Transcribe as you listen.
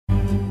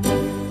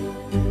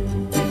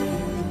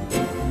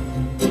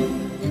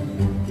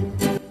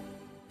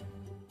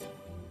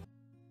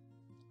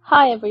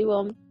Hi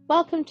everyone,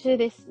 welcome to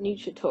this new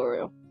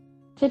tutorial.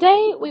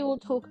 Today we will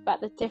talk about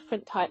the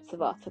different types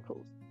of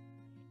articles.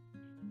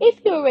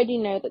 If you already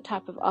know the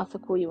type of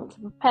article you want to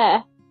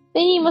prepare,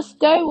 then you must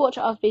go watch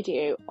our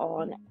video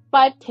on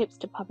 5 tips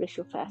to publish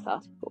your first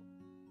article.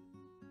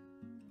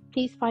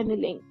 Please find the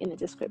link in the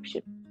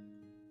description.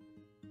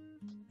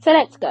 So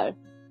let's go.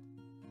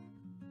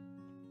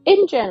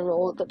 In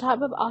general, the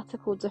type of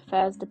article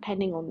differs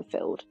depending on the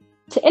field.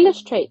 To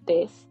illustrate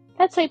this,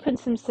 let's open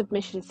some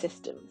submission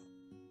systems.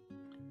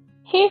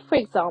 Here, for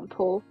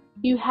example,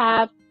 you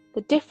have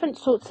the different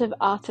sorts of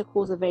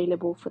articles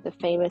available for the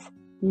famous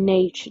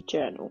Nature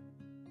journal.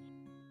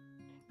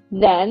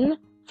 Then,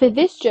 for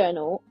this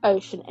journal,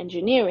 Ocean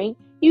Engineering,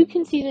 you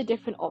can see the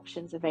different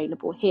options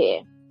available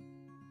here.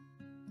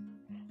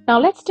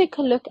 Now let's take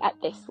a look at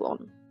this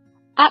one,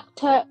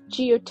 Acta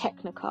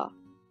Geotechnica.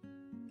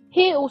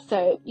 Here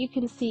also, you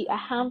can see a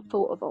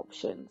handful of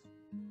options.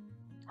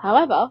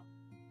 However,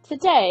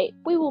 today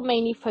we will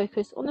mainly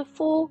focus on the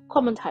 4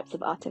 common types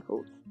of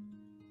articles,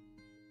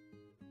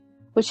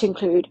 which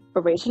include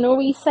original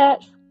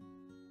research,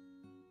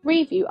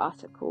 review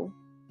article,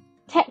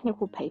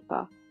 technical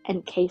paper,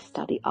 and case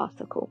study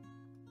article.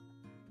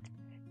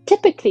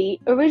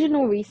 Typically,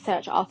 original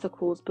research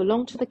articles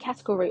belong to the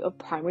category of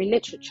primary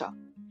literature.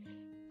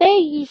 They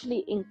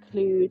usually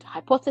include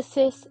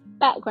hypothesis,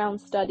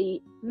 background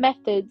study,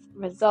 methods,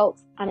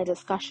 results, and a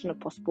discussion of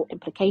possible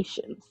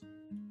implications.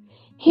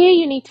 Here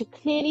you need to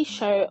clearly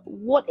show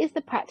what is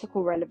the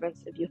practical relevance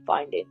of your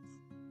findings.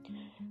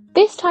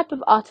 This type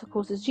of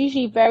articles is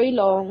usually very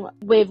long,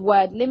 with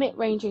word limit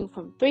ranging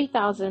from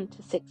 3,000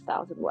 to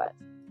 6,000 words.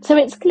 So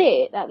it's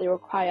clear that they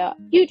require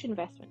huge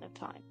investment of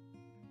time.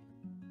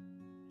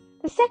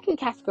 The second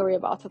category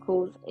of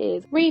articles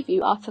is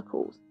review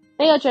articles.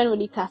 They are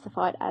generally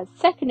classified as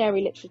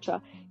secondary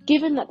literature,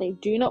 given that they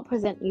do not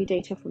present new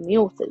data from the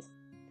authors.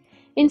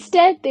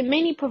 Instead, they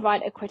mainly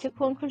provide a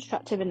critical and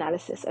constructive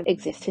analysis of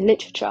existing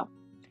literature.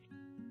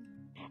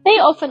 They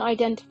often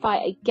identify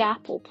a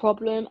gap or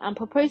problem and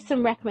propose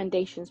some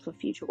recommendations for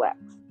future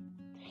works.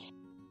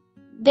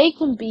 They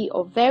can be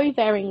of very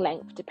varying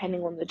length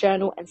depending on the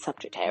journal and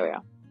subject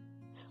area.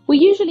 We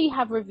usually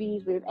have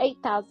reviews with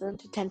 8,000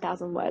 to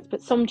 10,000 words,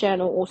 but some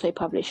journals also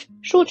publish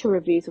shorter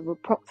reviews of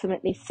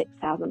approximately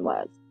 6,000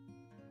 words.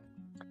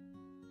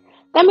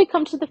 Then we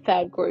come to the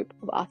third group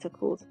of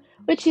articles,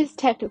 which is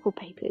technical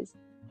papers.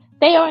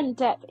 They are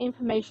in-depth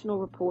informational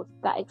reports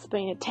that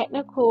explain a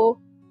technical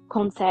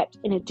concept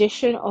in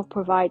addition of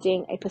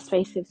providing a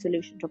persuasive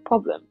solution to a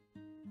problem.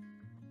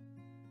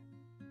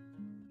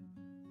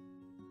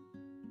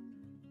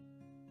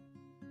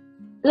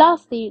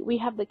 Lastly, we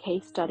have the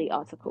case study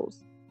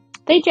articles.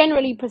 They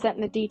generally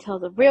present the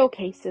details of real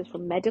cases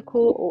from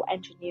medical or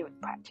engineering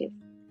practice.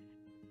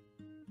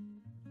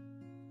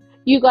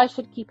 You guys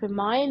should keep in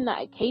mind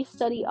that a case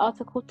study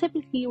article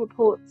typically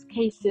reports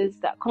cases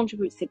that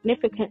contribute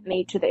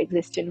significantly to the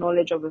existing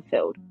knowledge of a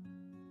field.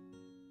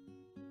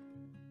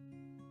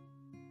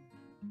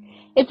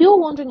 If you're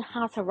wondering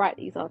how to write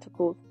these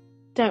articles,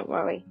 don't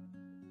worry.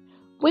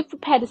 We've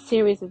prepared a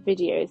series of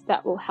videos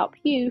that will help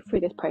you through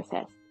this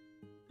process.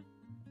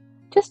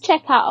 Just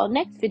check out our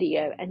next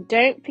video and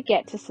don't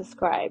forget to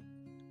subscribe.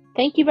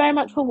 Thank you very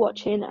much for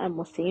watching, and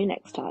we'll see you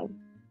next time.